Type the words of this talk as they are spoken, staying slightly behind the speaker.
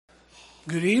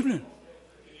Good evening.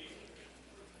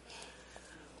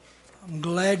 I'm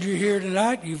glad you're here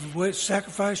tonight. You've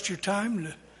sacrificed your time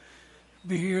to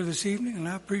be here this evening, and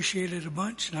I appreciate it a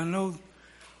bunch. And I know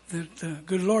that the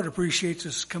good Lord appreciates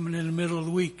us coming in the middle of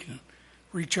the week and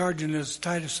recharging as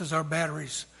Titus says our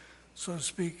batteries, so to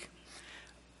speak.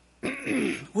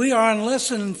 We are on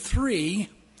lesson 3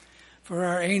 for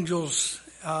our angels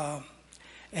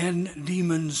and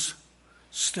demons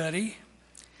study.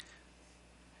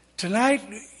 Tonight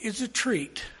is a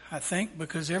treat, I think,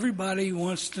 because everybody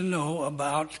wants to know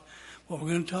about what we're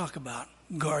going to talk about,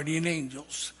 guardian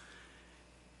angels.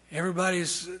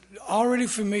 Everybody's already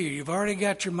familiar. You've already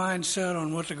got your mind set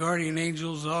on what the guardian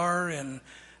angels are and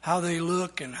how they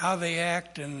look and how they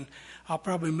act, and I'll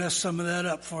probably mess some of that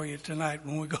up for you tonight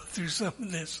when we go through some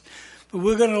of this. But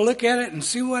we're going to look at it and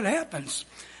see what happens,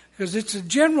 because it's a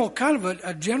general, kind of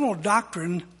a general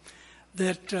doctrine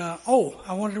that,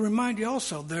 I wanted to remind you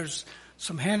also, there's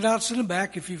some handouts in the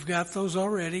back if you've got those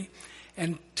already.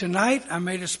 And tonight I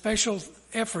made a special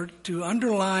effort to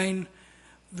underline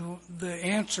the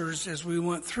answers as we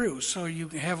went through, so you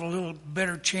can have a little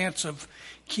better chance of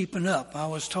keeping up. I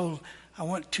was told I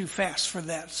went too fast for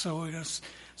that. So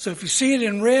if you see it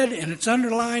in red and it's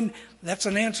underlined, that's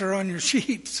an answer on your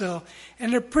sheet.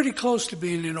 And they're pretty close to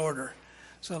being in order.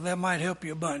 So that might help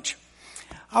you a bunch.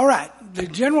 All right, the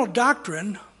general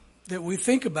doctrine that we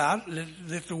think about,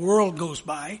 that the world goes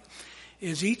by,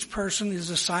 is each person is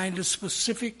assigned a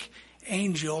specific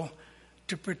angel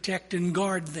to protect and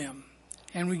guard them.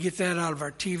 And we get that out of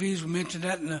our TVs. We mentioned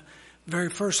that in the very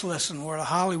first lesson, where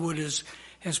Hollywood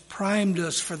has primed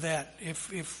us for that,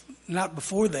 if not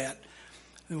before that.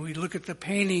 We look at the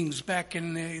paintings back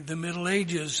in the Middle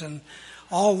Ages, and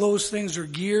all those things are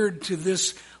geared to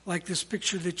this, like this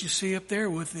picture that you see up there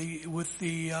with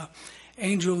the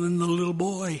angel and the little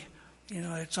boy. You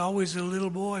know, it's always a little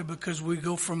boy, because we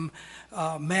go from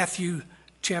Matthew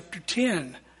chapter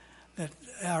 10,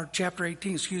 or chapter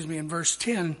 18, in verse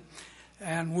 10,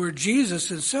 and where Jesus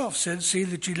himself said, "See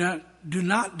that you do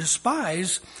not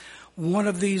despise one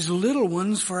of these little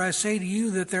ones, for I say to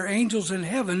you that their angels in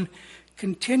heaven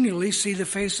continually see the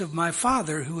face of my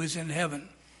Father who is in heaven."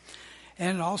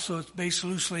 And also it's based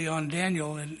loosely on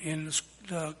Daniel in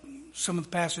some of the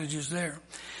passages there.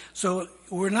 So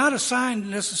we're not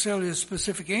assigned necessarily a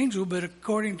specific angel, but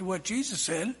according to what Jesus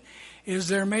said, is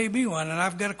there may be one. And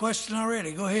I've got a question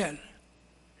already. Go ahead.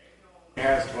 It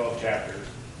has 12 chapters.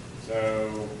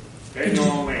 So Daniel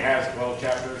only has 12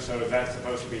 chapters, so is that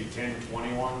supposed to be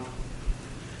 10:21?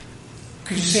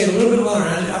 Could you say it a little bit louder?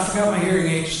 I forgot my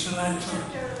hearing aids tonight.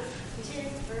 Chapter 10,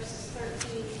 verses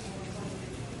 13 and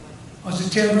 20. Was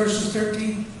it 10 verses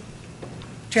 13?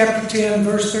 Chapter 10,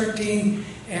 verse 13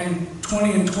 and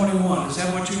 20 and 21. Is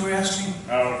that what you were asking?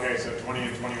 Oh, okay, so 20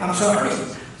 and 21. I'm sorry.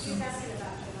 Verses. She's asking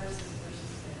about the verses.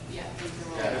 Yeah.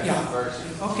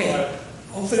 Okay.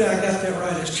 Hopefully I got that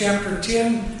right. It's chapter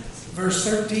 10, verse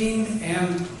 13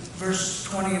 and verse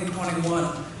 20 and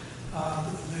 21.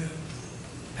 The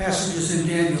passages in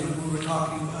Daniel that we were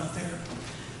talking about there.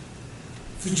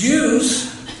 The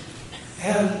Jews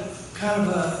had kind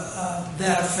of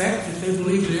that effect, that they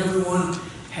believed that everyone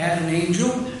had an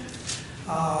angel,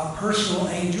 a personal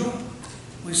angel.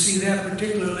 We see that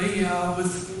particularly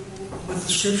with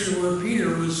the scripture where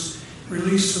Peter was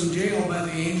released from jail by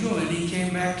the angel, and he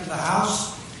came back to the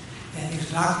house, and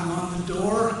he's knocking on the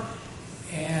door,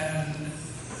 and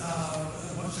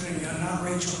what's her name? Not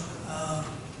Rachel.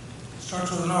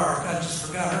 Starts with an R. I just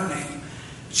forgot her name.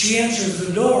 She answers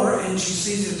the door, and she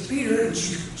sees it's Peter, and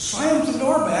she slams the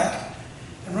door back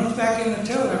and runs back in and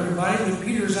tells everybody that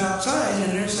Peter's outside,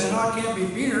 and they're saying, "Oh, it can't be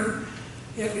Peter.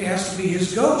 It has to be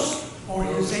his ghost or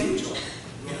his angel."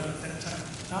 You know, at that time.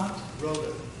 Huh?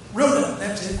 Rhoda,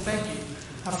 that's it. Thank you.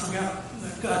 I forgot.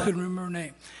 I couldn't remember her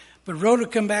name. But Rhoda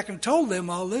come back and told them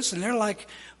all this, and they're like,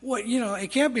 "What? You know,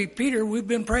 it can't be Peter. We've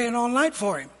been praying all night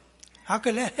for him. How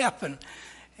could that happen?"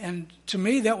 And to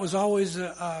me, that was always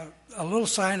a little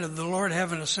sign of the Lord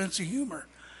having a sense of humor,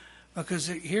 because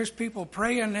here's people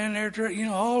praying, and they're,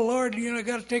 "Oh Lord,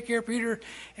 got to take care of Peter,"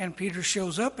 and Peter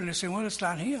shows up, and they say, "Well, it's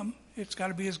not him. It's got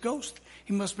to be his ghost.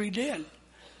 He must be dead."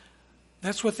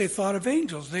 That's what they thought of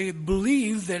angels. They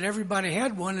believed that everybody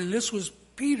had one, and this was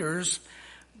Peter's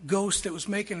ghost that was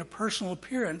making a personal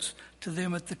appearance to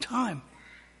them at the time.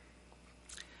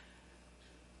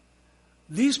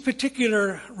 These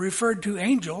particular referred to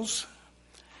angels,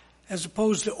 as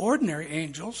opposed to ordinary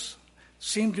angels,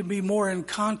 seem to be more in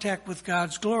contact with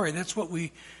God's glory. That's what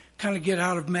we kind of get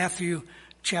out of Matthew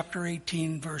chapter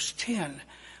 18, verse 10,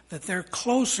 that they're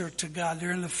closer to God.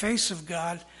 They're in the face of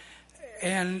God.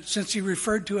 And since he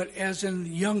referred to it as in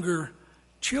younger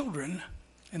children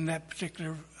in that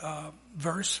particular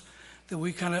verse, that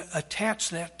we kind of attach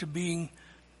that to being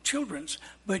children's.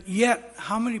 But yet,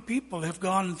 how many people have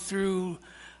gone through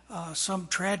some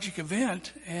tragic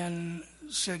event and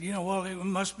said, well, it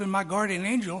must have been my guardian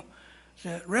angel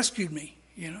that rescued me,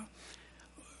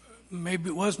 Maybe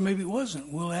it was, maybe it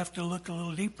wasn't. We'll have to look a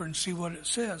little deeper and see what it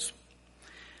says.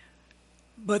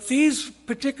 But these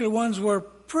particular ones were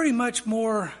pretty much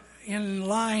more in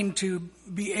line to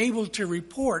be able to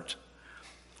report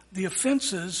the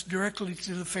offenses directly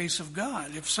to the face of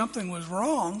God. If something was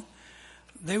wrong,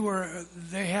 they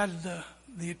had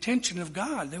the attention of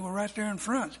God. They were right there in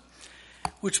front,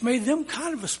 which made them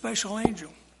kind of a special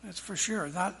angel. That's for sure.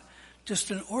 Not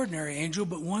just an ordinary angel,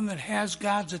 but one that has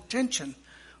God's attention,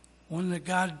 one that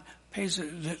God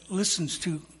that listens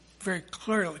to very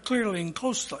clearly and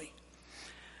closely.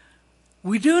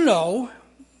 We do know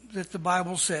that the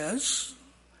Bible says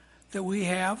that we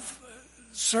have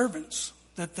servants,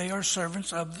 that they are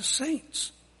servants of the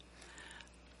saints.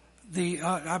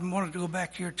 I wanted to go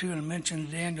back here too and mention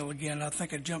Daniel again. I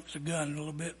think I jumped the gun a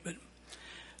little bit, but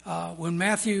when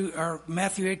Matthew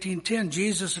 18:10,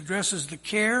 Jesus addresses the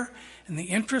care and the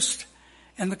interest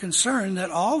and the concern that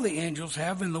all the angels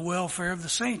have in the welfare of the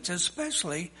saints,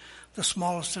 especially the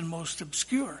smallest and most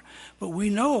obscure. But we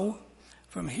know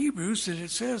from Hebrews that it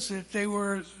says that they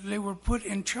were put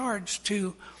in charge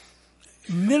to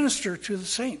minister to the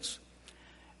saints.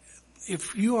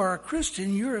 If you are a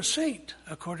Christian, you're a saint,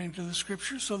 according to the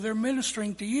Scripture, so they're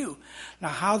ministering to you. Now,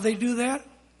 how they do that,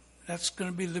 that's going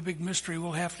to be the big mystery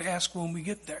we'll have to ask when we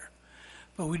get there.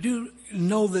 But we do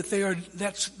know that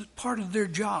that's part of their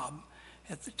job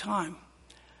at the time.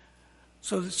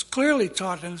 So it's clearly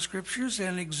taught in the Scriptures,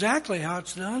 and exactly how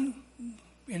it's done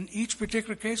in each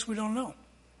particular case, we don't know.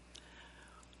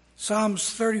 Psalms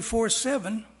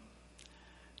 34:7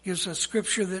 gives a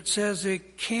scripture that says they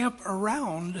camp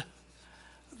around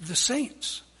the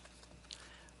saints.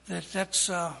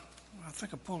 That's I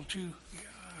think I pulled two.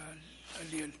 I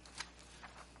did.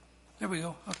 There we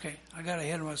go. Okay, I got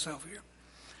ahead of myself here.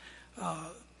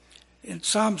 In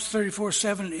Psalms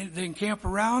 34:7, they encamp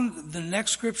around. The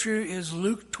next scripture is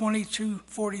Luke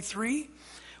 22:43,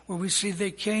 where we see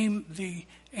the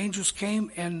angels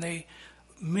came and they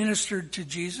ministered to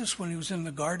Jesus when he was in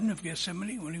the Garden of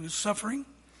Gethsemane, when he was suffering.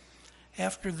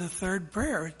 After the third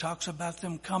prayer, it talks about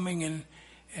them coming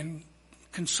and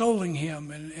consoling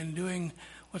him and doing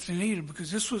what they needed.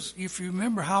 Because this was, if you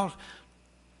remember how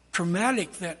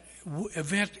traumatic that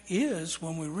event is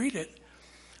when we read it,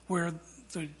 where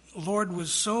the Lord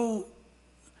was so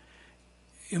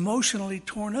emotionally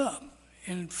torn up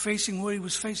in facing what he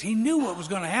was facing. He knew what was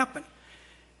going to happen.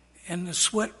 And the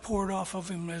sweat poured off of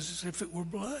him as if it were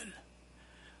blood.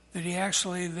 That he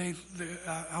actually,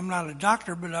 I'm not a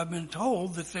doctor, but I've been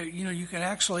told that you can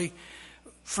actually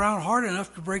frown hard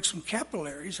enough to break some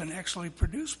capillaries and actually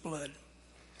produce blood.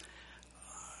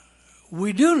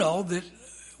 We do know that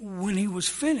when he was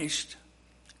finished,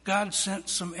 God sent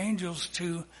some angels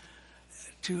to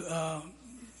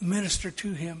minister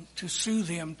to him, to soothe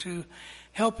him, to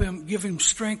help him, give him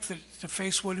strength to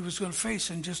face what he was going to face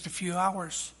in just a few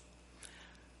hours.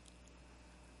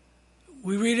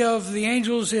 We read of the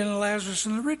angels in Lazarus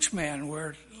and the rich man,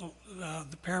 where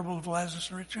the parable of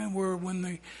Lazarus and the rich man, where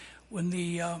when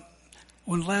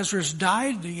Lazarus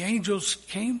died, the angels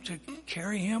came to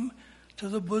carry him to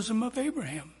the bosom of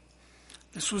Abraham.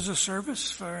 This was a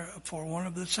service for one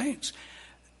of the saints.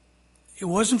 It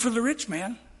wasn't for the rich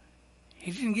man. He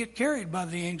didn't get carried by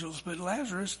the angels, but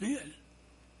Lazarus did.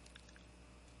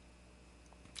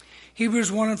 Hebrews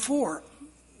 1:4.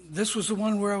 This was the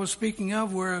one where I was speaking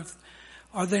of, where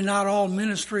are they not all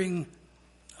ministering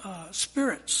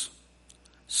spirits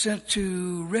sent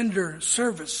to render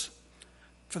service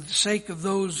for the sake of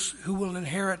those who will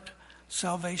inherit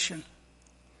salvation?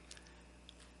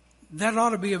 That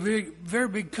ought to be a very, very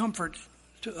big comfort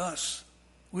to us.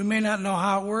 We may not know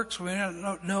how it works. We may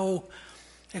not know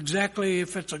exactly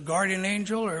if it's a guardian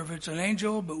angel or if it's an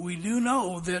angel, but we do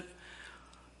know that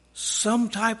some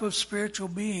type of spiritual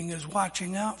being is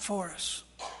watching out for us.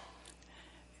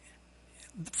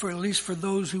 For at least for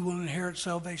those who will inherit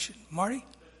salvation. Marty?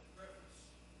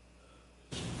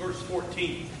 Verse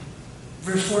 14.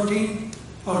 Verse 14?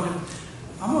 Oh,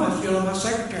 I'm going to have to get on my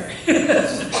secretary.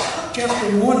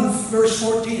 Chapter 1, verse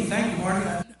 14. Thank you,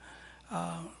 Marty.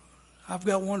 I've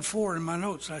got 1:4 in my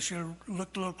notes. I should have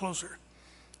looked a little closer.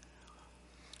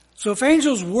 So if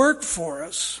angels work for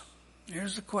us,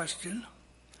 here's the question,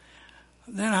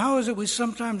 then how is it we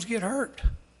sometimes get hurt?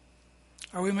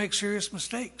 Or we make serious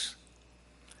mistakes?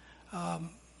 I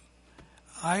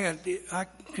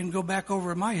can go back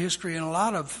over my history in a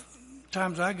lot of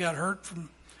times I got hurt from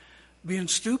being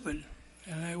stupid.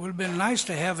 And it would have been nice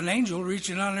to have an angel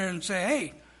reaching on there and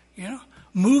say, hey,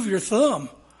 move your thumb,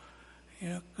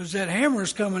 because that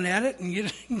hammer's coming at it,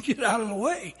 and get out of the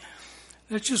way.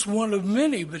 That's just one of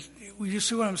many, but you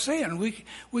see what I'm saying?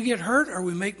 We get hurt or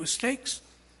we make mistakes.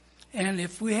 And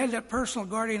if we had that personal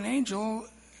guardian angel,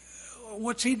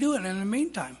 what's he doing in the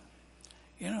meantime?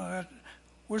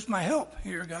 Where's my help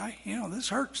here, guy? This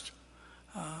hurts.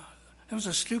 It was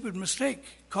a stupid mistake.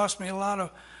 It cost me a lot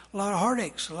of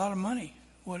heartaches, a lot of money,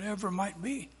 whatever it might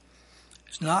be.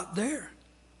 It's not there.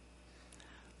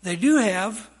 They do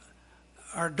have,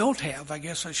 or don't have, I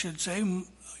guess I should say,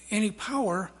 any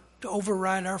power to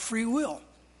override our free will.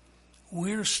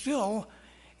 We're still,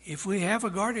 if we have a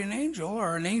guardian angel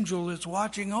or an angel that's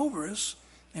watching over us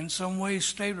in some way,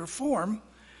 state, or form,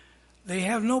 they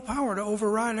have no power to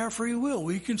override our free will.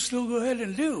 We can still go ahead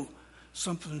and do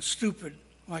something stupid,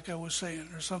 like I was saying,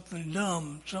 or something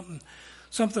dumb,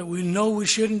 something we know we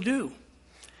shouldn't do.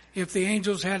 If the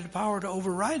angels had the power to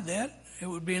override that, it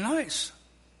would be nice.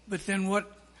 But then what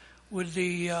would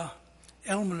the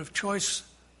element of choice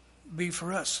be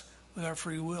for us with our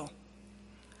free will?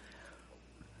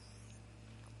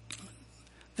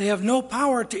 They have no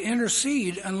power to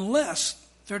intercede unless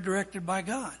they're directed by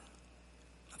God.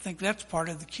 I think that's part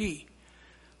of the key.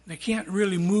 They can't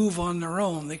really move on their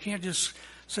own. They can't just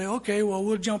say, okay, well,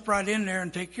 we'll jump right in there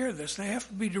and take care of this. They have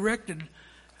to be directed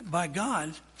by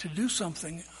God to do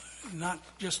something, not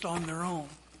just on their own.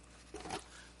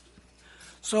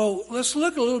 So let's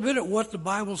look a little bit at what the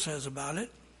Bible says about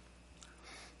it.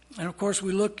 And of course,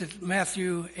 we looked at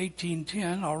Matthew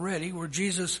 18:10 already, where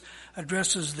Jesus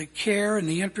addresses the care and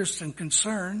the interest and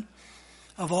concern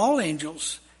of all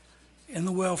angels in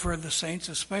the welfare of the saints,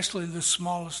 especially the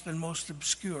smallest and most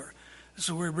obscure. This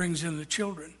is where he brings in the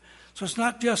children. So it's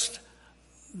not just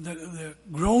the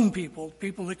grown people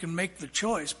that can make the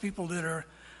choice, people that are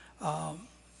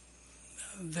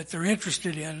that they're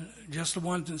interested in, just the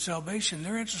ones in salvation.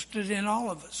 They're interested in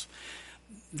all of us.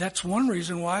 That's one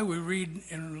reason why we read,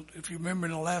 if you remember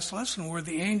in the last lesson, where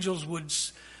the angels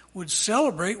would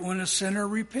celebrate when a sinner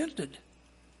repented.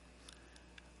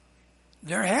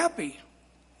 They're happy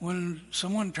when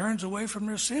someone turns away from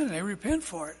their sin. They repent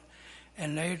for it.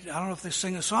 And I don't know if they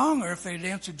sing a song or if they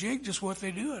dance a jig, just what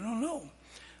they do, I don't know.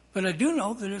 But I do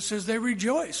know that it says they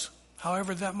rejoice,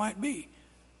 however that might be.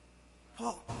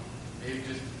 Paul? Maybe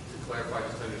just to clarify,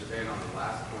 just to understand on the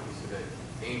last point, you said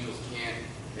that angels can't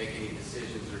make any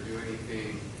decisions or do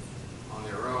anything on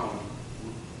their own.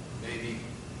 Maybe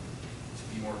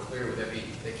to be more clear, would that be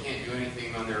they can't do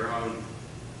anything on their own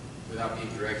without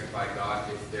being directed by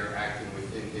God if they're acting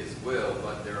within His will,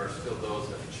 but there are still those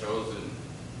that have chosen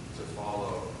to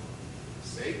follow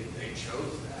Satan. They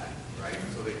chose that, right?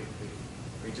 So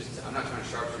I'm not trying to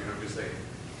sharpshoot, I'm just saying,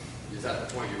 is that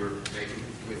the point you were making?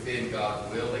 Within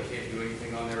God's will, they can't do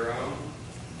anything on their own?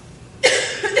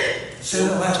 Say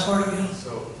that last part again.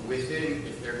 So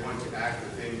if they're going to act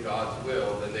within God's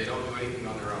will, then they don't do anything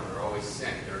on their own. They're always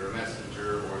sent. They're a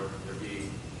messenger, or they're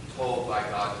being told by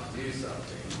God to do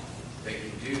something. They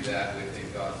can do that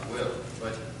within God's will.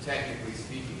 But technically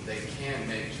speaking, they can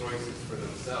make choices for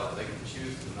themselves. They can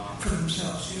choose to not. For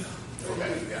themselves, yeah.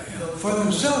 Okay, yeah. For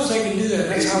themselves, they can do that.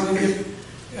 That's how we get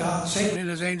Satan and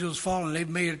his angels fallen. They've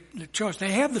made the choice.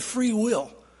 They have the free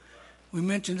will. We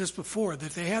mentioned this before,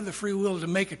 that they have the free will to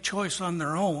make a choice on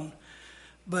their own,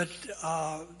 but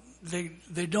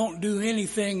they don't do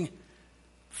anything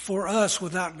for us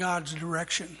without God's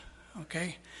direction.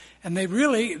 Okay, and they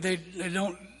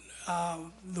don't.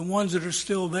 The ones that are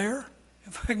still there,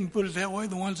 if I can put it that way,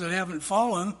 the ones that haven't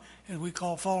fallen, as we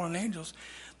call fallen angels,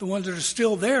 the ones that are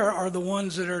still there are the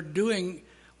ones that are doing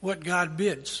what God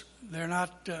bids. They're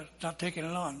not taking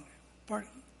it on. Pardon?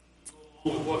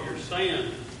 With what you're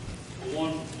saying,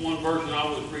 one version I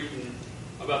was reading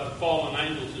about the fallen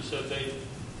angels, it said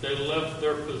they left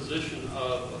their position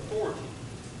of authority.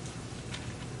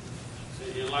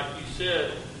 And like you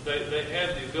said, they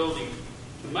had the ability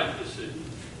to make decisions.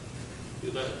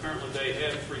 That apparently they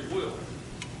had free will.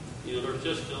 There's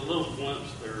just a little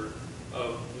glimpse there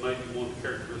of maybe one of the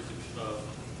characteristics of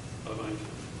angels.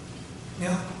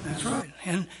 Yeah, that's right.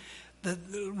 And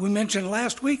we mentioned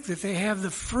last week that they have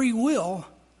the free will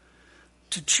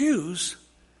to choose,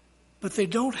 but they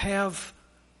don't have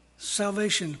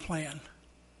salvation plan,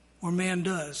 where man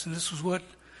does. And this is what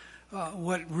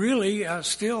really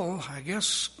still, I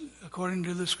guess, according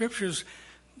to the scriptures,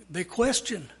 they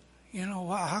question.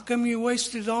 How come you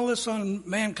wasted all this on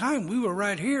mankind? We were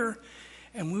right here,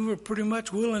 and we were pretty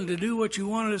much willing to do what you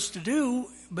wanted us to do,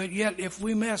 but yet if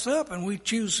we mess up and we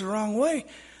choose the wrong way,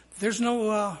 there's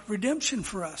no redemption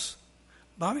for us.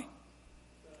 Bobby?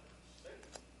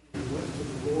 He went to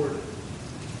the Lord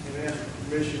and asked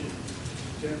permission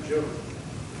to tempt Job.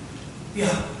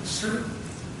 Yeah, it's true.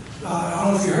 I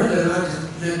don't know if you heard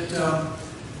that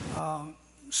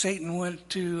Satan went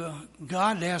to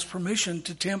God to ask permission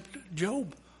to tempt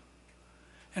Job.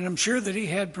 And I'm sure that he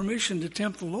had permission to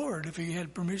tempt the Lord if he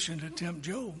had permission to tempt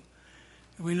Job.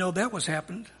 We know that was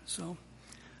happened. So,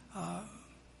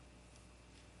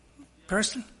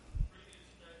 Preston?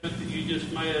 That you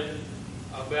just made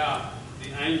about the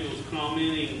angels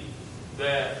commenting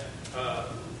that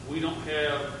we don't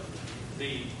have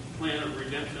the plan of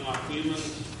redemption like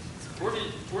humans. Where did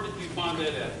you find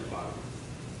that at in the Bible?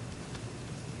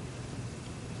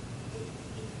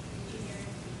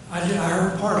 I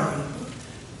heard part of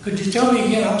it. Could you tell me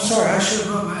again? I'm sorry, I should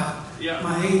have brought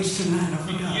my age tonight. I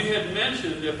forgot. You had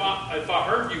mentioned, if I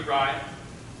heard you right,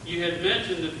 you had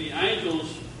mentioned that the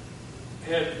angels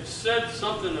had said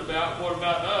something about, what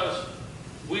about us?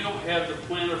 We don't have the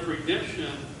plan of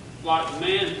redemption like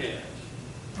man has.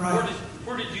 Right.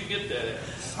 Where did you get that at?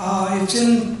 It's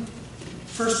in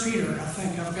 1 Peter, I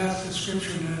think. I've got the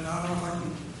scripture in it. I don't know if I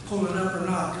can pull it up or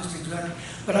not, just exactly.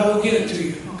 But I will get it to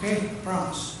you, okay? I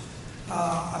promise.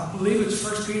 I believe it's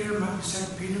 1 Peter, might be 2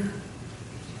 Peter.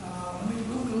 Let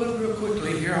me look real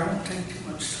quickly here. I won't take too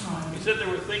much time. You said there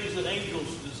were things that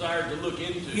angels desired to look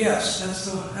into. Yes,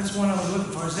 that's one I was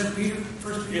looking for. Is that Peter?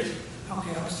 1 Peter? Yes.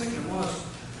 Okay, I was thinking it was.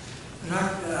 But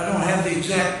I don't have the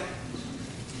exact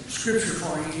scripture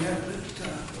for you yet.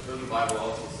 But Doesn't the Bible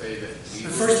also say that we the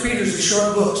 1 Peter's a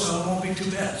short book, so it won't be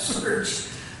too bad to search.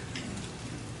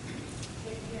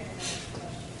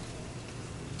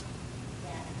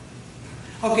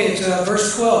 Okay, it's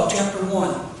verse 12, chapter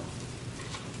 1.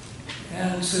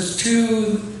 And it says,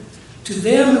 To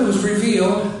them it was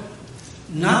revealed,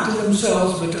 not to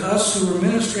themselves, but to us who are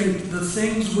ministering the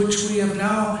things which we have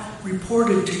now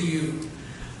reported to you,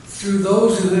 through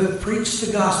those who have preached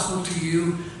the gospel to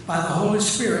you by the Holy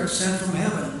Spirit sent from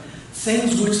heaven,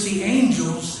 things which the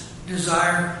angels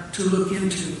desire to look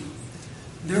into.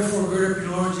 Therefore, gird up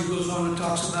your loins. He goes on and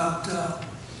talks about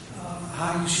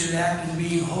how you should act in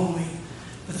being holy.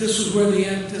 But this was where the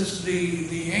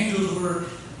angels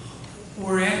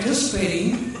were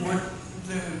anticipating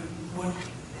what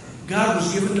God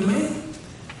was giving to man.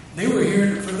 They were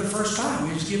hearing it for the first time.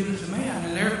 He was giving it to man,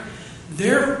 and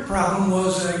their problem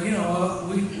was,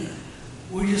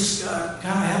 we just kind of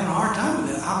having a hard time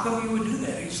with it. How come you would do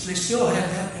that? They still had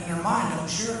that in their mind, I'm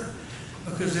sure,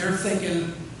 because they're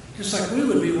thinking just like we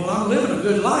would be. Well, I'm living a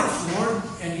good life, Lord,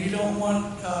 and you don't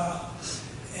want.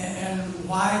 And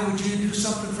why would you do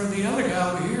something for the other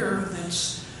guy over here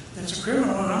that's a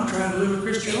criminal, and I'm trying to live a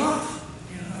Christian life?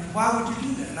 And why would you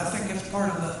do that? And I think that's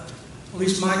part of at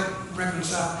least my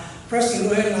reconcile. Preston,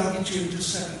 go ahead, and I'll get you in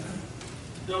just a second.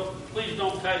 Please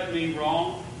don't take me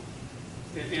wrong.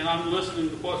 And I'm listening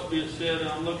to what's being said, and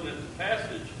I'm looking at the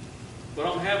passage, but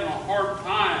I'm having a hard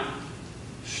time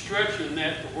stretching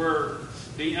that to where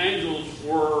the angels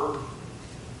were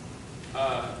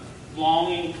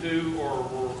longing to, or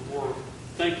were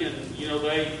thinking,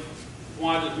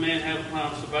 why does man have a plan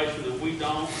of salvation and we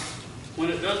don't? When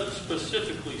it doesn't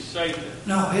specifically say that.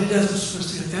 No, it doesn't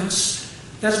specifically.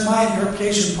 That's my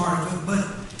interpretation part of it,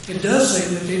 but it does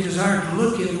say that they desired to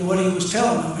look into what he was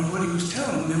telling them, and what he was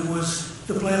telling them was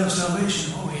the plan of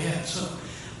salvation, what we had. So,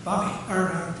 Bobby,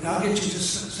 I'll get you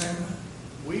just a second.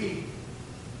 We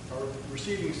are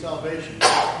receiving salvation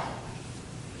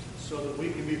so that we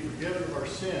can be forgiven of our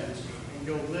sins and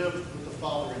go live with the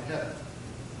Father in heaven.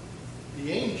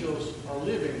 The angels are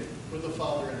living with the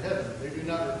Father in heaven. They do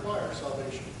not require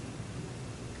salvation.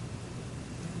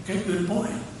 Okay, good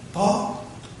point. Paul?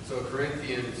 So 1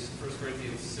 Corinthians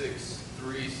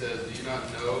 6:3 says, do you not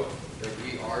know that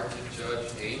we are to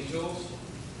judge angels?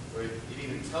 Or it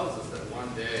even tells us that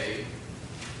one day,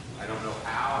 I don't know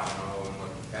how, I don't know in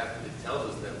what capacity, it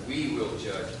tells us that we will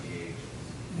judge the angels.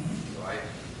 Mm-hmm. So I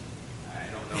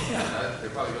don't know. Yeah. There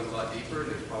probably goes a lot deeper.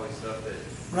 There's probably stuff that...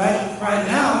 Right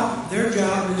now, their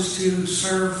job is to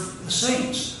serve the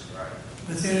saints. Right.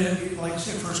 But then, like I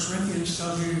said, 1 Corinthians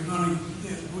tells you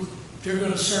they're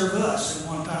going to serve us at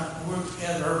one time.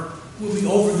 We'll be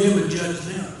over them and judge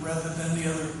them rather than the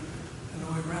other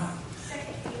way around. 2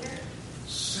 Peter.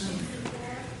 2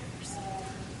 Peter. It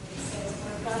says,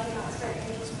 "For God did not spare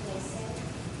angels when they sinned,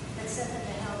 but sent them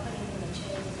to hell, putting them in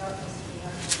chains of darkness to be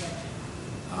unforgiven."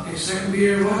 Okay, 2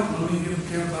 Peter what? Let me give it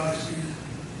to everybody.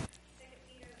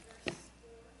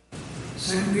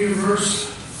 2 Peter verse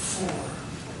 4.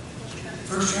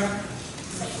 First chapter.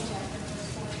 Second chapter, verse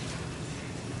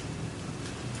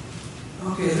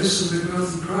 4. Okay, this is the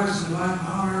growth in Christ and life,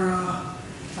 power.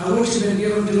 which have been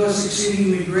given to us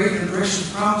exceedingly great and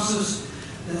precious promises,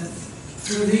 that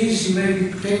through these you may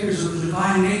be partakers of the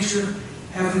divine nature,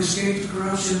 having escaped the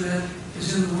corruption that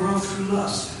is in the world through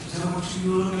lust. Is that what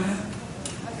you were looking at?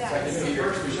 I've got Second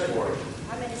Peter 2:4.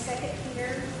 I'm in 2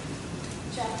 Peter,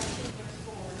 chapter 2, verse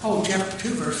 4. Oh, chapter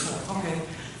 2, verse 4. Okay.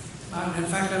 In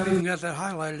fact, I've even got that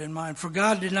highlighted in mine. For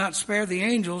God did not spare the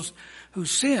angels who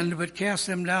sinned, but cast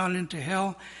them down into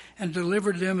hell and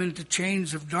delivered them into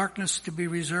chains of darkness to be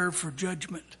reserved for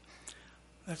judgment.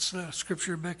 That's the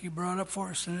scripture Becky brought up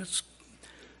for us, and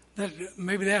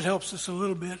maybe that helps us a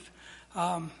little bit.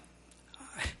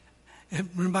 It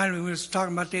reminded me when I was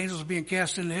talking about the angels being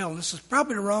cast into hell. This is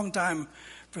probably the wrong time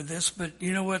for this, but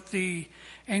you know what the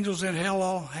angels in hell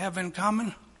all have in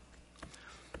common?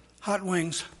 Hot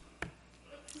wings.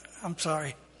 I'm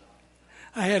sorry.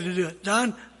 I had to do it.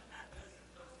 Don?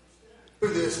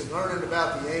 Through this and learning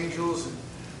about the angels and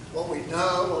what we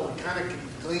know, what we kind of can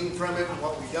glean from it, and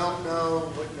what we don't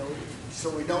know,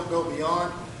 so we don't go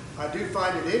beyond. I do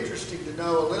find it interesting to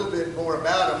know a little bit more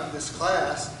about them in this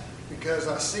class, because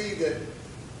I see that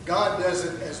God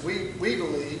doesn't, as we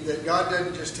believe, that God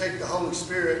doesn't just take the Holy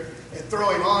Spirit and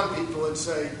throw him on people and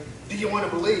say, do you want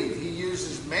to believe? He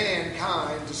uses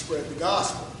mankind to spread the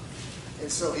gospel.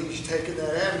 And so he's taken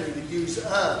that avenue to use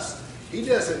us. He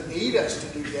doesn't need us to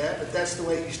do that, but that's the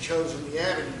way he's chosen the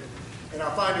avenue. And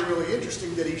I find it really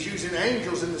interesting that he's using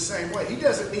angels in the same way. He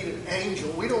doesn't need an angel.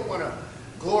 We don't want to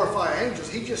glorify angels.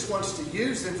 He just wants to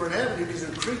use them for an avenue because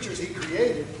they're creatures he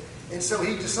created. And so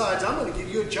he decides, I'm going to give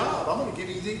you a job. I'm going to give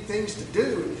you these things to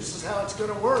do, and this is how it's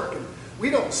going to work. And we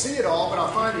don't see it all, but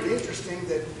I find it interesting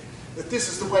that this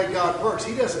is the way God works.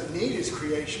 He doesn't need his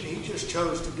creation. He just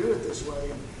chose to do it this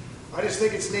way. And I just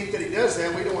think it's neat that he does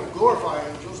that. We don't want to glorify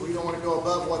angels. We don't want to go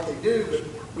above what they do, but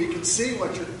we can see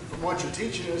from what you're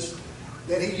teaching us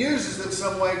that he uses them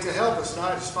some way to help us, and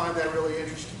I just find that really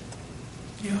interesting.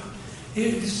 Yeah.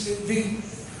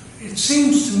 It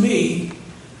seems to me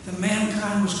that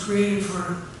mankind was created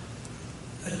for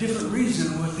a different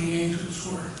reason than what the angels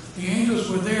were. The angels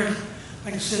were there,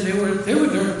 like I said, they were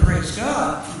there to praise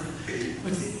God.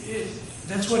 But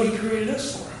that's what he created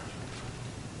us for.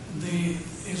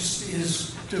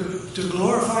 Is to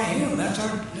glorify him.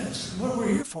 That's what we're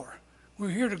here for. We're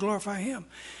here to glorify him.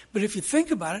 But if you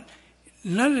think about it,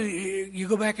 you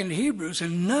go back into Hebrews,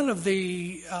 and none of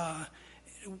the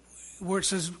where it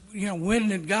says, when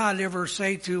did God ever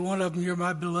say to one of them, "You're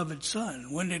my beloved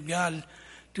son"? When did God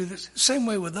do this? Same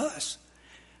way with us.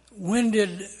 When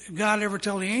did God ever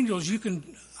tell the angels,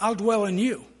 I'll dwell in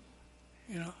you?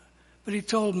 But he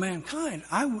told mankind,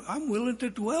 I'm willing to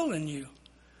dwell in you.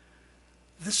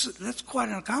 That's quite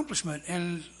an accomplishment.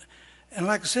 And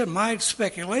like I said, my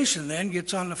speculation then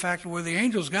gets on the fact where the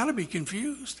angels got to be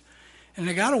confused. And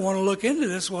they got to want to look into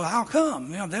this. Well, how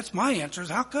come? That's my answer is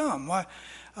how come? Why,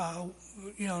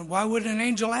 why would an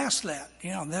angel ask that?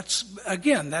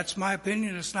 That's my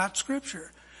opinion. It's not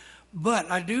scripture. But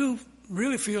I do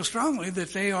really feel strongly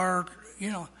that they are,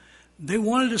 they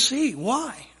wanted to see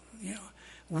why.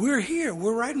 We're here.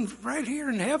 We're right here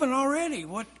in heaven already.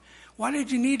 Why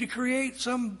did you need to create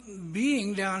some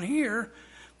being down here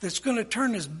that's going to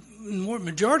turn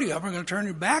majority of them are going to turn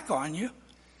their back on you,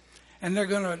 and they're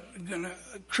going to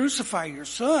crucify your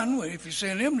son if you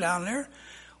send him down there?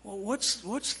 Well,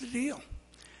 what's the deal?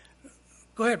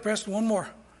 Go ahead, Preston. One more.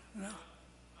 No.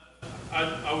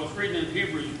 I was reading in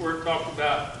Hebrews where it talked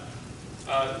about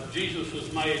Jesus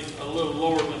was made a little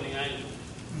lower than the angels.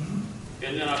 Mm-hmm.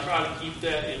 And then I try to keep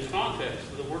that in context.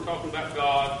 So that we're talking about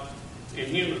God in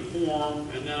human form,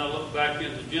 and then I look back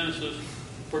into Genesis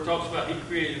where it talks about he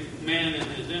created man in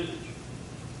his image.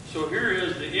 So here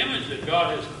is the image that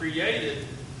God has created.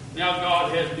 Now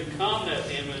God has become that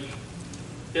image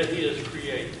that he has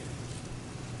created.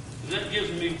 And that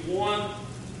gives me one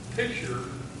picture.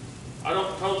 I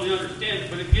don't totally understand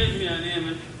it, but it gives me an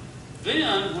image.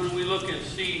 Then when we look and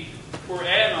see where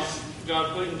Adam,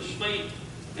 God put him to sleep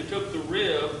and took the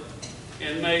rib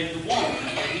and made the woman,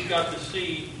 and he got to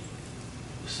see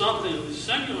something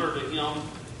similar to him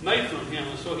made from him.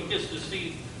 And so he gets to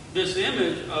see this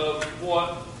image of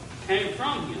what came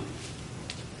from him.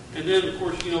 And then, of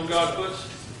course, God puts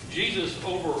Jesus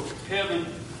over heaven,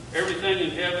 everything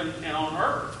in heaven and on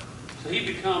earth. So he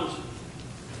becomes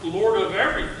Lord of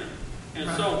everything. And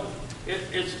right. So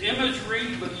it's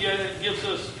imagery, but yet it gives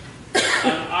us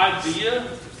an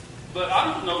idea. But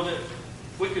I don't know that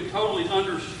we could totally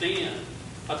understand.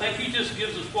 I think he just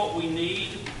gives us what we need.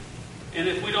 And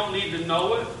if we don't need to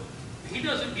know it, he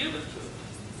doesn't give it to us.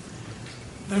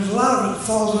 There's a lot of it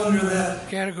falls under that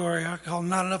category I call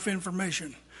not enough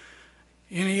information.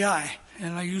 NEI.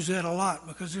 and I use that a lot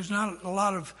because there's not a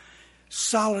lot of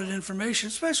solid information,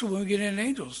 especially when we get into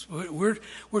angels.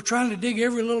 We're trying to dig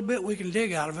every little bit we can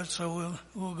dig out of it, so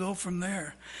we'll go from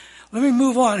there. Let me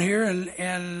move on here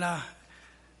and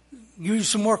give you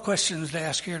some more questions to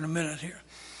ask here in a minute here.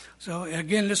 So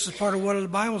again, this is part of what the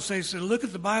Bible says. So look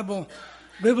at the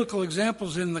biblical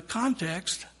examples in the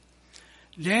context.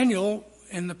 Daniel,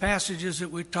 in the passages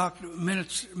that we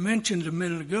mentioned a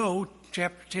minute ago,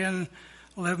 chapter 10,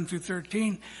 11 through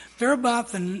 13, they're about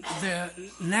the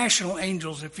national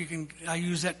angels, if you can, I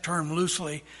use that term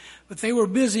loosely, but they were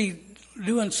busy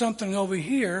doing something over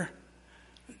here,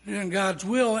 doing God's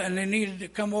will, and they needed to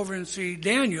come over and see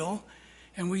Daniel,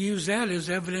 and we use that as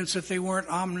evidence that they weren't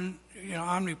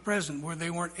omnipresent, where they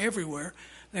weren't everywhere.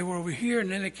 They were over here,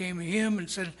 and then they came to him and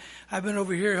said, I've been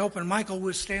over here helping Michael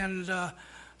withstand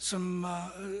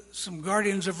some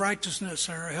guardians of righteousness,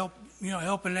 or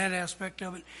helping that aspect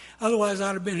of it. Otherwise,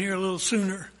 I'd have been here a little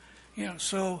sooner.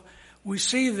 So we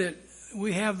see that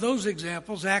we have those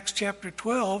examples. Acts chapter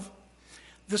 12,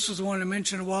 this is the one I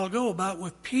mentioned a while ago about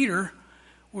with Peter,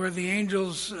 where the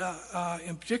angels,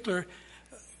 in particular,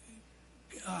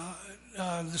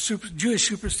 Jewish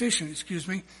superstition,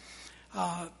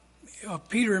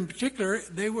 Peter in particular,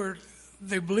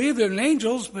 they believed they're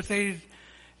angels, but they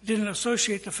didn't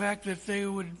associate the fact that it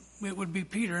would be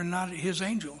Peter and not his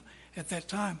angel at that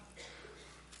time.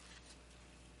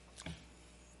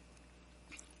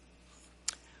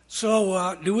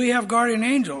 So, do we have guardian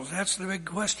angels? That's the big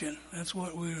question. That's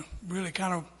what we're really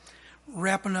kind of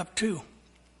wrapping up to.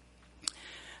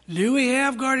 Do we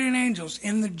have guardian angels?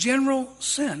 In the general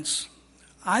sense,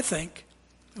 I think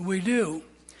we do.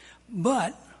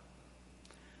 But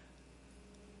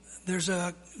there's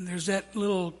that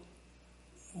little,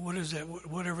 what is that?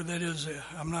 Whatever that is.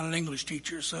 I'm not an English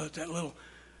teacher, so it's that little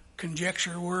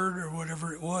conjecture word or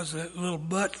whatever it was, that little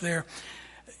but there.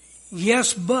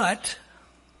 Yes, but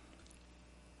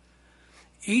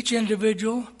each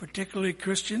individual, particularly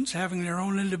Christians, having their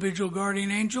own individual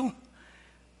guardian angel?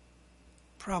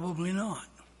 Probably not.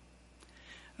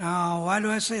 Now, why do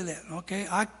I say that? Okay,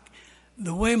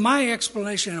 the way my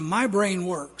explanation in my brain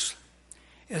works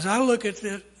is I look at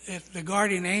the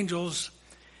guardian angels,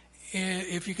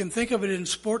 if you can think of it in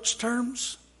sports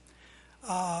terms,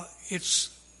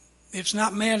 it's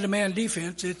not man-to-man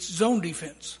defense, it's zone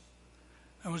defense.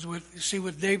 I was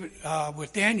with David,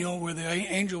 with Daniel, where the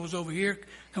angel was over here,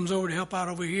 comes over to help out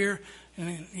over here,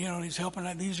 and he's helping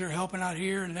out. These are helping out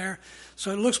here and there.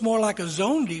 So it looks more like a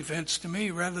zone defense to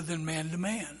me rather than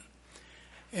man-to-man.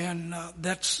 And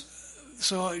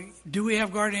so. Do we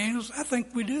have guardian angels? I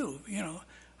think we do.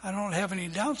 I don't have any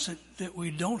doubts that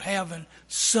we don't have in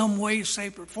some way,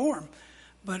 shape, or form.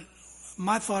 But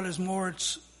my thought is more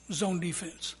it's zone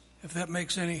defense, if that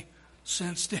makes any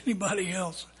sense to anybody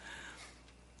else.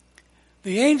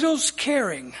 The angels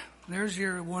caring. There's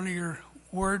one of your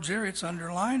words there. It's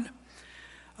underlined.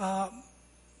 But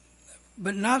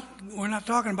we're not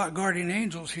talking about guardian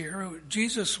angels here.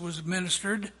 Jesus was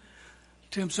ministered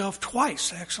to himself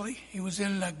twice, actually. He was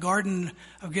in the Garden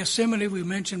of Gethsemane we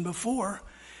mentioned before,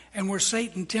 and where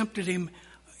Satan tempted him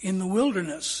in the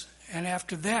wilderness. And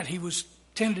after that, he was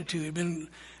tended to. He'd been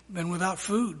without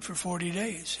food for 40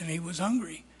 days, and he was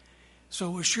hungry. So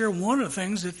we're sure one of the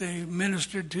things that they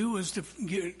ministered to was to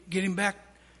get him back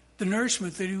the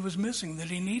nourishment that he was missing, that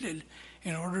he needed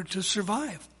in order to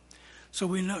survive. So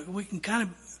we can kind of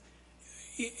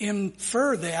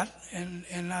infer that,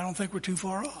 and I don't think we're too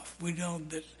far off. We know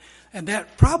that, and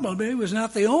that probably was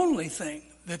not the only thing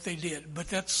that they did, but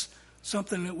that's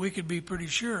something that we could be pretty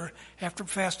sure after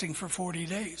fasting for 40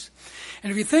 days.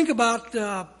 And if you think about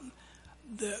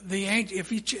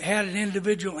if each had an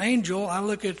individual angel, I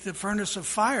look at the furnace of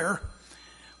fire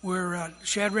where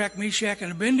Shadrach, Meshach,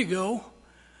 and Abednego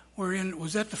were in.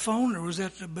 Was that the phone or was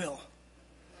that the bell?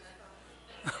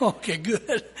 Okay,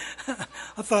 good.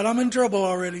 I thought I'm in trouble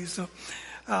already. So,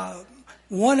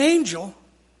 one angel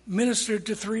ministered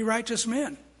to 3 righteous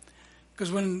men,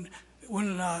 because when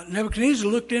Nebuchadnezzar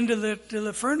looked into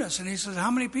the furnace and he said, "How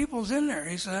many people's in there?"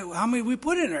 He said, "How many we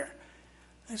put in there?"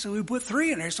 They said, "We put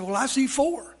 3 in there." He said, "Well, I see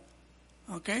 4.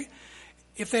 Okay.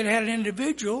 If they'd had an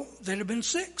individual, they'd have been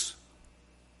 6.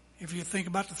 If you think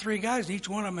about the 3 guys, each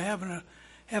one of them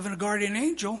having a guardian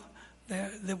angel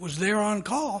that was there on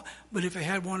call. But if it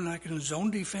had one like in a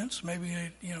zone defense, maybe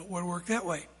it would work that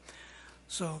way.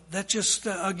 So that's just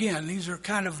again, these are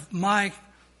kind of my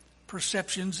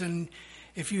perceptions, and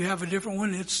if you have a different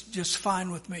one, it's just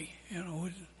fine with me.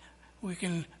 We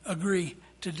can agree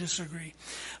to disagree.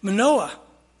 Manoah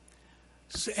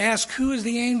asked, "Who is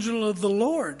the angel of the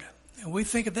Lord?" And we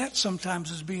think of that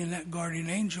sometimes as being that guardian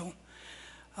angel.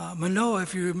 Manoah,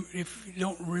 if you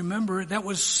don't remember, that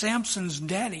was Samson's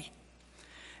daddy.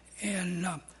 And,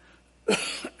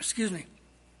 excuse me.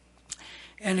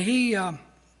 And he, in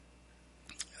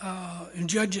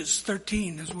Judges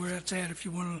 13 is where that's at, if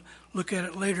you want to look at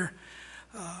it later.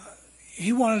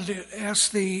 He wanted to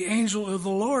ask the angel of the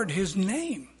Lord his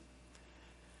name.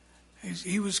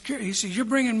 He was curious. He said, "You're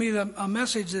bringing me a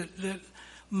message that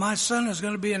my son is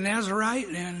going to be a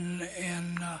Nazirite,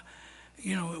 and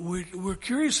we're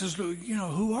curious as to,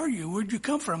 who are you? Where'd you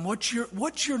come from? What's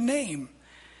your name?"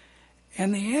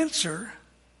 And the answer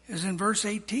is in verse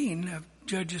 18 of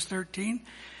Judges 13,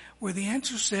 where the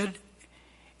answer said,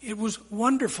 it was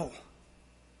Wonderful.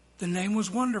 The name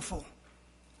was Wonderful.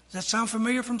 Does that sound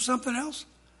familiar from something else?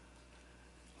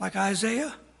 Like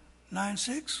Isaiah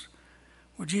 9:6,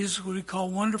 where Jesus would be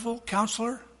called Wonderful,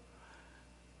 Counselor,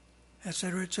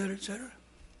 etc., etc., etc.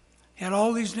 He had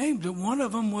all these names, but one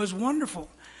of them was Wonderful.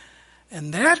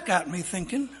 And that got me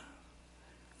thinking,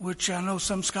 which I know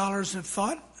some scholars have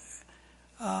thought,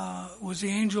 was the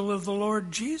angel of the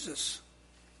Lord Jesus.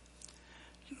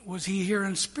 Was he here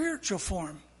in spiritual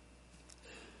form?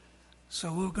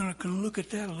 So we're going to look at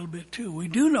that a little bit too. We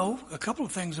do know a couple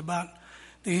of things about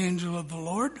the angel of the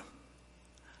Lord.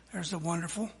 There's the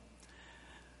Wonderful.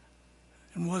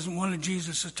 And wasn't one of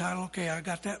Jesus' title? Okay, I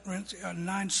got that.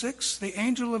 9:6, the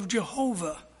angel of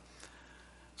Jehovah.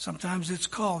 Sometimes it's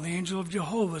called the angel of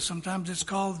Jehovah. Sometimes it's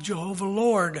called Jehovah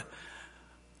Lord,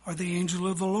 or the angel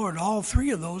of the Lord. All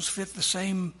three of those fit the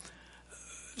same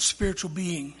spiritual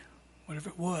being, whatever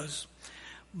it was.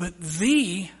 But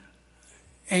the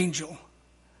angel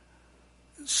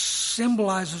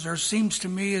symbolizes, or seems to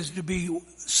me as to be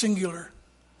singular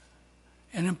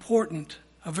and important,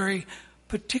 a very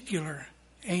particular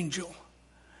angel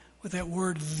with that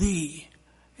word "the"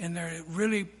 in there. It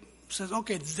really says,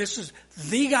 okay, this is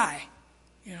the guy.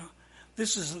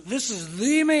 This is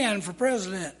the man for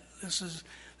president. This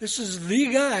is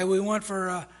the guy we want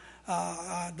for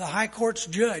the high court's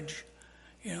judge.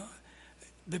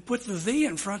 They put the "the"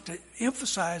 in front to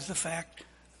emphasize the fact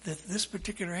that this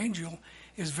particular angel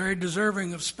is very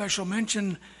deserving of special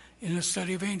mention in the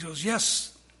study of angels.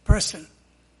 Yes, Preston.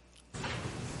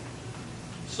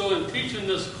 So in teaching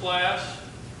this class,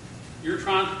 you're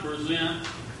trying to present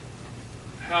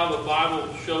how the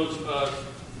Bible shows us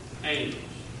angels.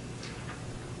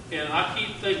 And I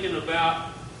keep thinking about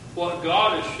what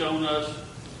God has shown us.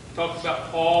 Talks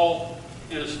about Paul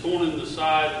and his thorn in the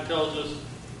side and tells us,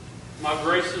 "My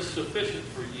grace is sufficient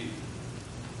for you."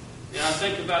 And I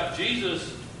think about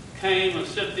Jesus came and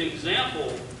set the example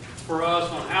for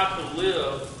us on how to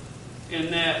live,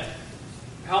 in that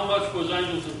how much was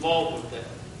angels involved with that?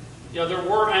 Yeah, there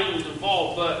were angels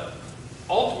involved, but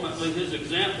ultimately his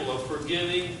example of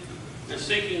forgiving and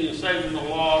seeking and saving the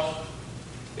lost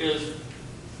is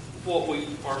what we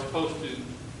are supposed to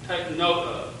take note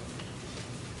of.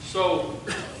 So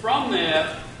from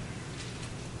that,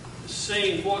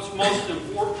 seeing what's most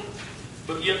important,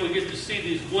 but yet we get to see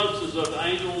these glimpses of the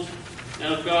angels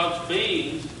and of God's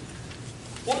beings,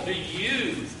 what do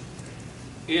you,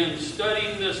 in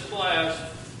studying this class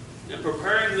and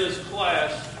preparing this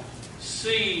class,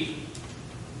 see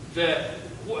that,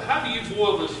 how do you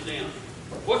boil this down?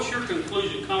 What's your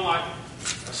conclusion? Kind of like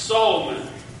Solomon.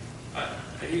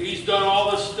 He's done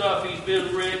all this stuff. He's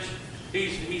been rich.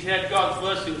 He's had God's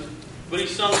blessings, but he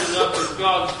sums it up as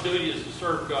God's duty is to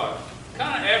serve God.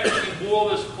 Kind of after you boil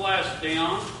this class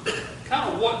down,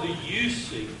 kind of what do you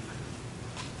see?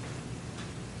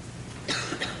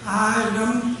 I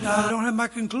don't have my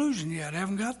conclusion yet. I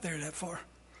haven't got there that far.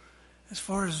 As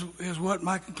far as what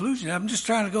my conclusion is. I'm just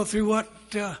trying to go through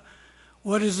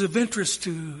what is of interest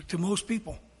to most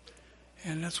people.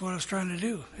 And that's what I was trying to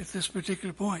do at this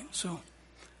particular point. So,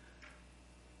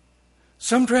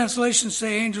 some translations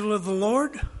say angel of the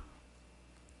Lord.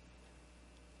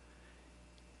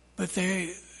 But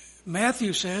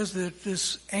Matthew says that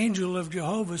this angel of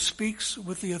Jehovah speaks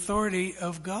with the authority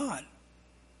of God.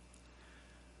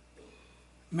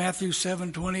 Matthew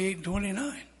 7:28 and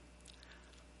 29.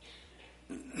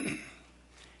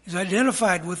 He's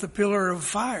identified with the pillar of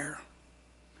fire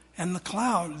and the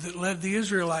cloud that led the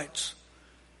Israelites.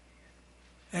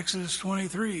 Exodus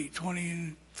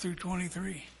 23:20 through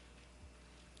 23.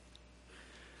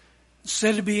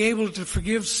 Said to be able to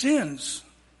forgive sins.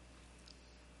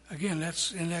 Again,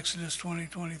 that's in Exodus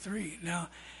 20:23. Now,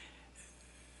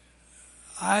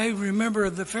 I remember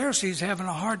the Pharisees having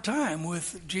a hard time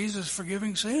with Jesus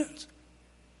forgiving sins.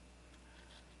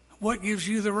 What gives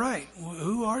you the right?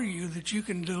 Who are you that you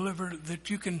can deliver,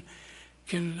 that you can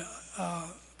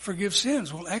forgive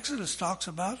sins? Well, Exodus talks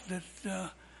about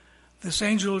that this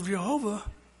angel of Jehovah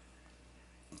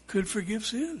could forgive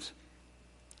sins.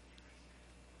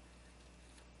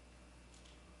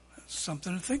 That's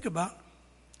something to think about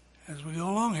as we go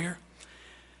along here.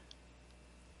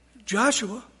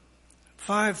 Joshua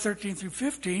 5:13 through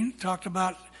 15 talked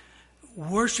about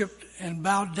worshiped and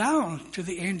bowed down to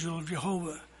the angel of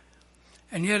Jehovah.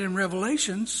 And yet in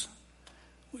Revelations,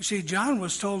 we see John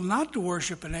was told not to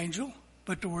worship an angel,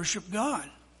 but to worship God.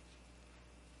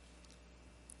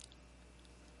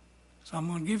 So I'm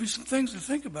going to give you some things to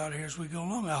think about here as we go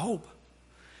along, I hope.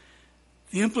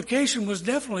 The implication was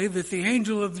definitely that the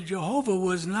angel of Jehovah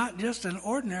was not just an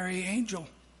ordinary angel.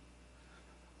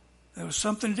 There was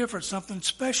something different, something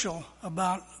special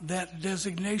about that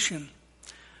designation.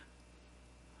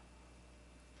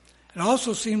 It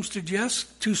also seems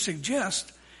to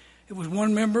suggest it was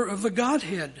one member of the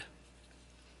Godhead.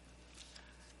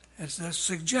 It's a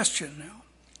suggestion now.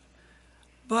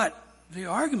 But the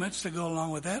arguments that go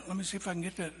along with that, let me see if I can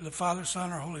get to the Father,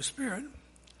 Son, or Holy Spirit.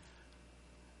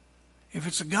 If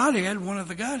it's a Godhead, one of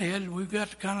the Godhead, we've got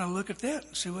to kind of look at that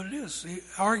and see what it is. The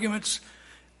arguments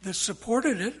that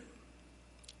supported it,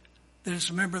 that it's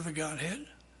a member of the Godhead,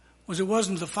 was it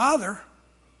wasn't the Father,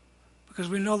 because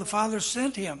we know the Father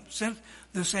sent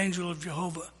this angel of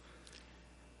Jehovah.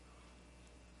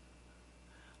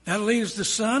 That leaves the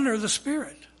Son or the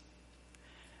Spirit.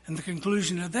 And the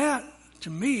conclusion of that, to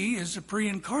me, is the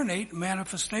pre-incarnate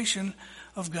manifestation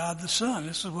of God the Son.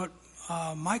 This is what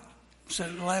Mike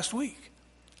said last week.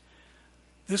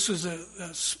 This is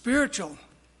a spiritual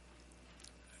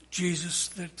Jesus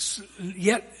that's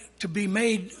yet to be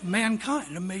made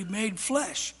mankind, to be made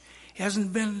flesh. He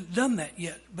hasn't been done that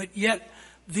yet, but yet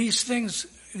these things,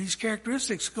 these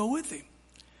characteristics go with him.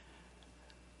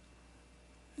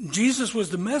 Jesus was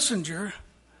the messenger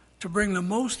to bring the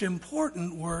most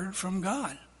important word from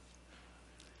God.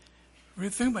 Really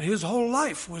think about it. His whole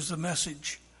life was the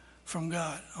message from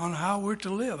God on how we're to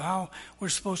live, how we're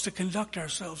supposed to conduct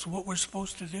ourselves, what we're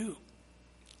supposed to do.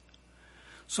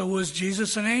 So was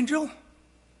Jesus an angel?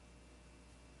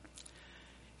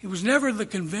 He was never the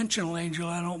conventional angel,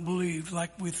 I don't believe,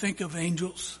 like we think of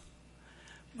angels.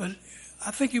 But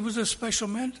I think he was a special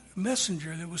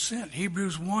messenger that was sent.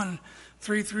 Hebrews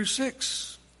 1:3 through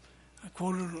 6. I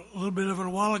quoted a little bit of it a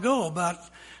while ago about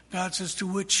God says, to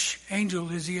which angel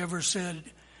has he ever said,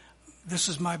 this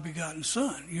is my begotten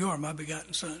son, you are my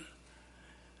begotten son.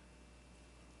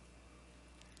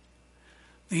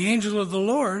 The angel of the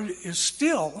Lord is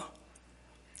still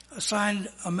assigned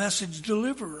a message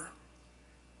deliverer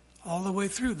all the way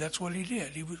through. That's what he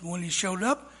did. When he showed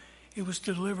up, it was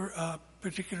to deliver a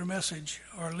particular message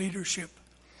or leadership.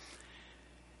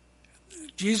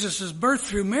 Jesus' birth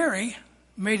through Mary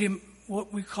made him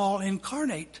what we call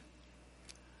incarnate,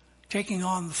 taking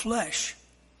on the flesh,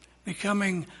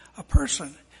 becoming a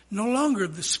person. No longer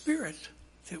the spirit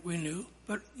that we knew,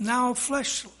 but now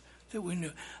flesh that we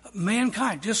knew.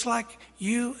 Mankind, just like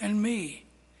you and me.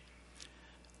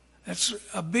 That's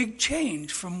a big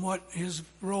change from what his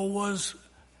role was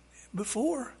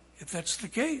before, if that's the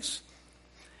case.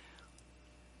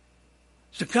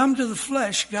 To come to the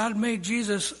flesh, God made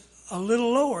Jesus a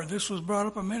little lower. This was brought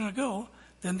up a minute ago,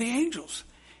 than the angels.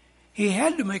 He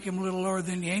had to make him a little lower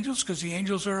than the angels because the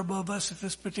angels are above us at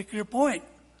this particular point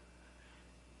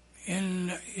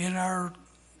in our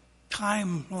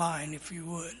timeline, if you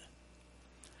would.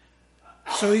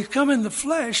 So he's come in the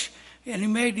flesh, and he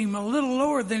made him a little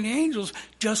lower than the angels,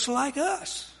 just like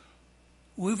us.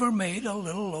 We were made a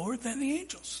little lower than the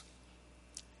angels.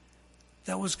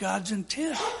 That was God's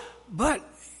intent. But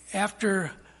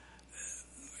after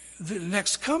the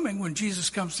next coming, when Jesus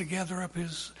comes to gather up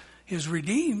his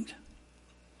redeemed,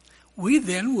 we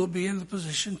then will be in the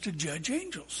position to judge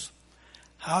angels.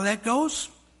 How that goes,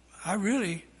 I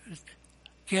really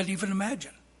can't even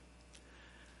imagine.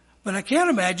 But I can't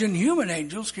imagine human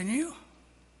angels, can you?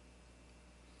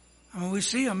 I mean, we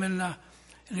see them in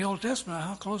the Old Testament.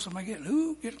 How close am I getting?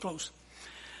 Ooh, get close.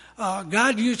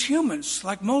 God used humans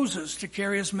like Moses to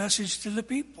carry his message to the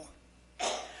people.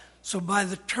 So by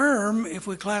the term, if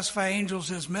we classify angels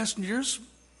as messengers,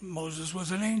 Moses was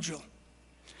an angel.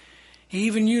 He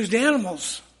even used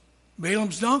animals.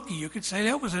 Balaam's donkey, you could say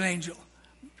that was an angel.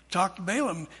 Talked to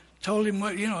Balaam, told him,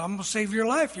 I'm going to save your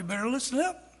life. You better listen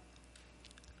up.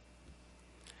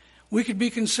 We could be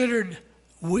considered,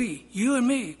 you and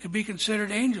me, could be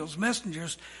considered angels,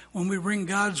 messengers, when we bring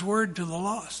God's word to the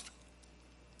lost.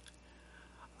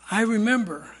 I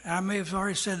remember, I may have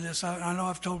already said this, I know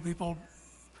I've told people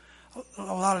a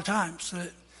lot of times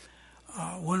that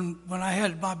when I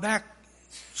had my back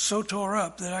so tore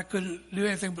up that I couldn't do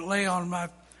anything but lay on my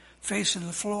face in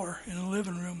the floor in the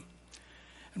living room,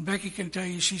 And Becky can tell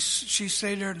you, she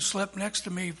stayed there and slept next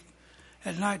to me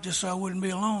at night just so I wouldn't be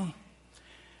alone.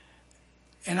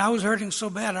 And I was hurting so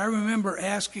bad. I remember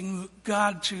asking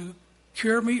God to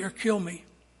cure me or kill me.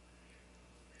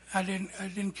 I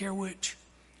didn't care which.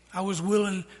 I was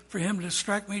willing for him to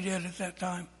strike me dead at that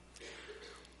time.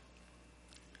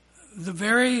 The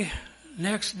very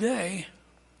next day,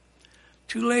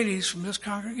 2 ladies from this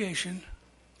congregation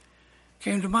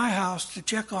came to my house to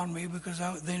check on me because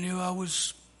they knew I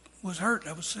was hurt.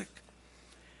 I was sick.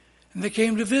 And they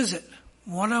came to visit.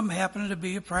 One of them happened to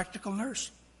be a practical nurse.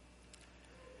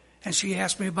 And she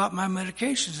asked me about my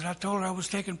medications, and I told her I was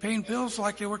taking pain pills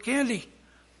like they were candy.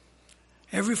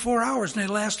 Every 4 hours, and they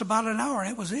last about an hour,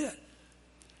 and that was it.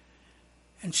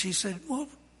 And she said, well,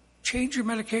 change your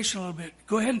medication a little bit.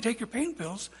 Go ahead and take your pain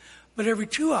pills, but every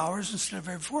 2 hours instead of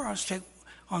every 4 hours,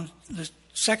 on the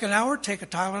second hour, take a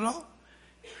Tylenol.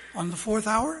 On the 4th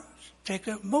hour, take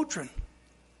a Motrin.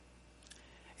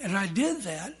 And I did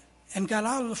that and got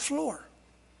out of the floor.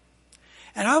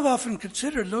 And I've often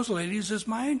considered those ladies as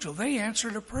my angel. They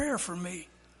answered a prayer for me.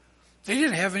 They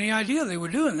didn't have any idea they were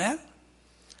doing that.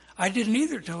 I didn't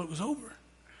either till it was over.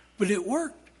 But it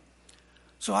worked.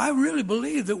 So I really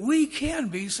believe that we can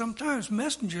be sometimes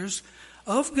messengers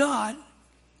of God,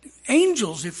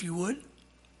 angels, if you would,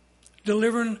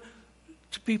 delivering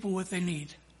to people what they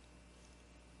need.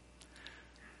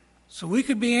 So we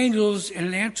could be angels in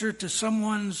an answer to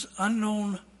someone's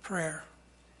unknown prayer.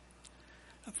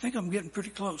 I think I'm getting pretty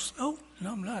close. Oh,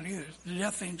 no, I'm not either. The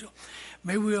death angel.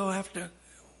 Maybe we'll have to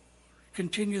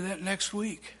continue that next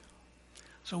week.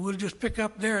 So we'll just pick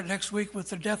up there next week with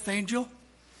the death angel.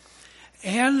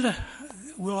 And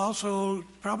we'll also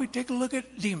probably take a look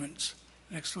at demons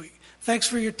next week. Thanks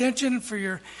for your attention, for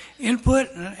your input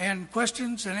and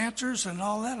questions and answers and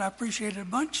all that. I appreciate it a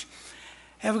bunch.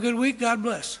 Have a good week. God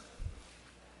bless.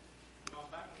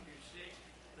 Back when you were sick,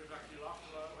 looked like you lost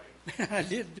a lot of weight. I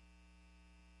did.